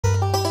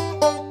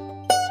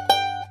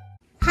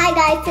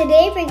Hi guys,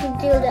 today we're going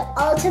to do the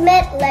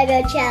ultimate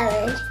Lego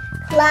challenge.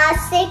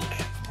 Classic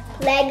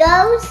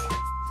Legos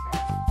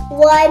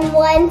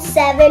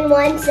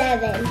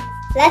 11717.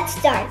 Let's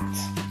start.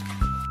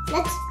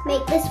 Let's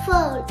make this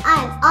phone. I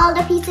have all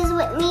the pieces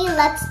with me.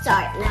 Let's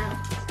start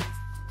now.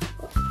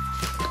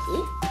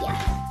 Yeah.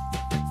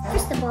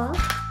 First of all,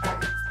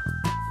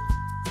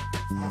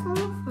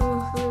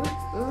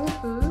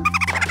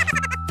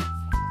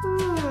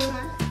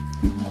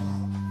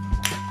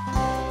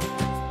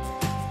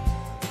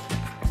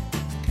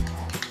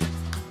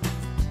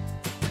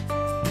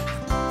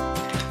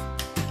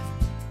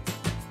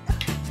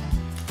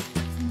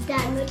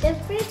 done with the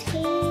first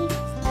cake.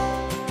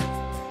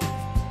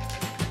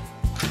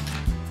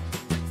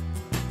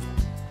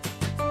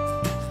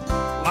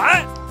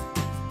 What?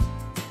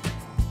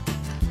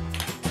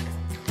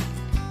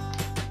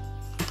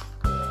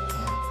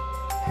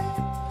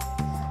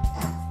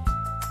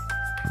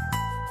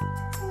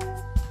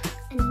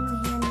 And then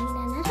we're gonna need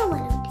another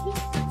one of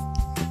these.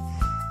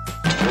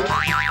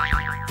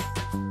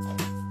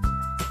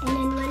 And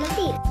then one of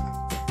these.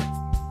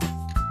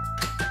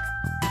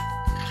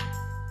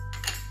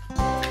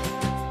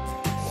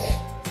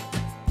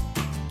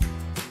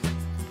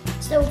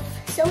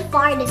 So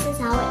far, this is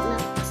how it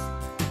looks.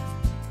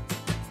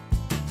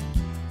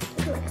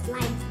 It looks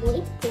like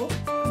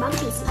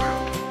bumpy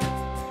slide.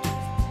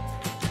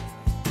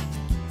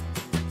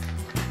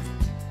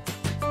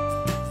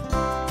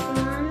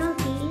 One of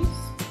these.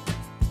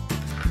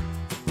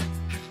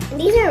 And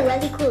these are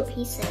really cool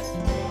pieces.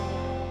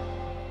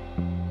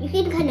 You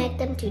can connect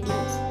them to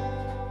these.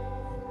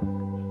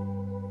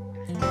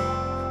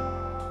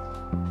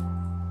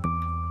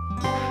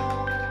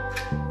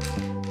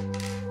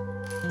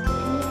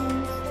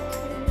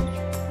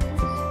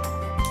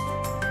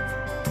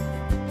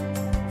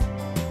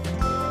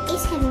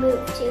 Can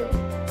move too.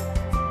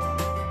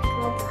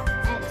 Little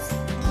black eggs.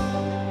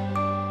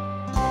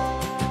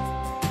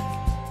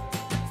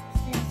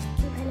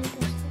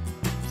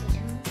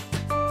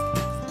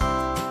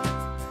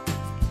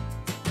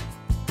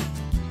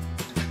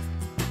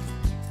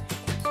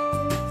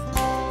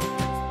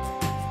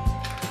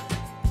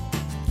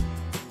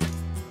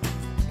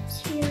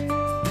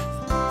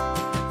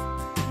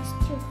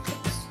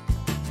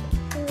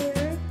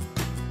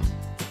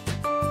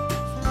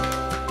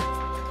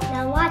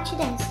 Now watch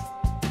this.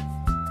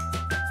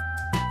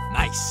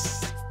 Nice.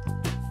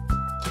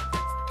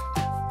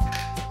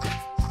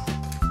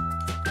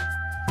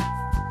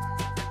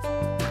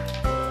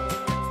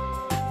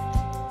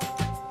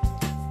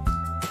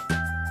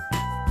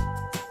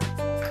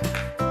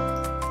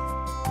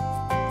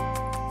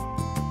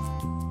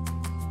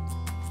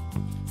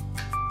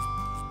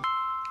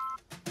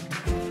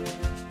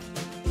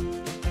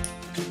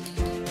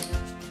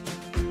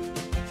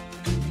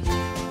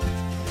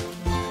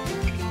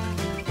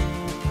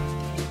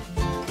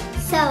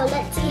 So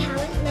let's see how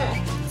it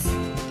looks.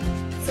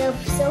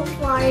 So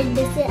far,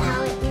 this is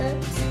how it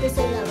looks. This is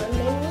our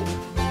mini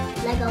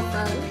Lego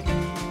phone.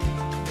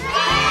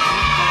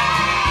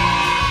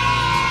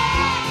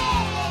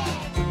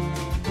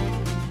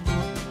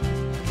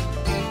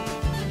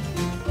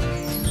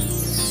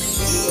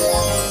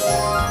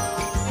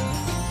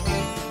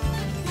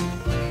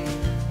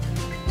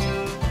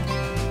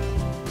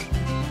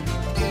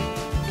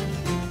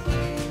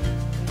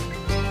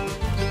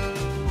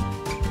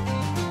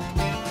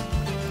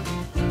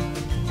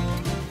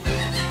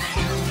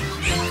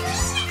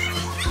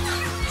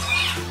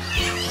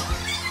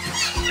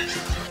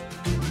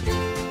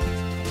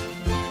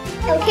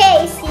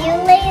 Okay, see you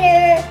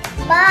later.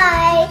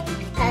 Bye.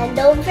 And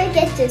don't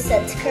forget to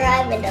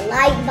subscribe and the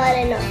like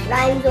button of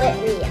Rhymes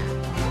with Ria.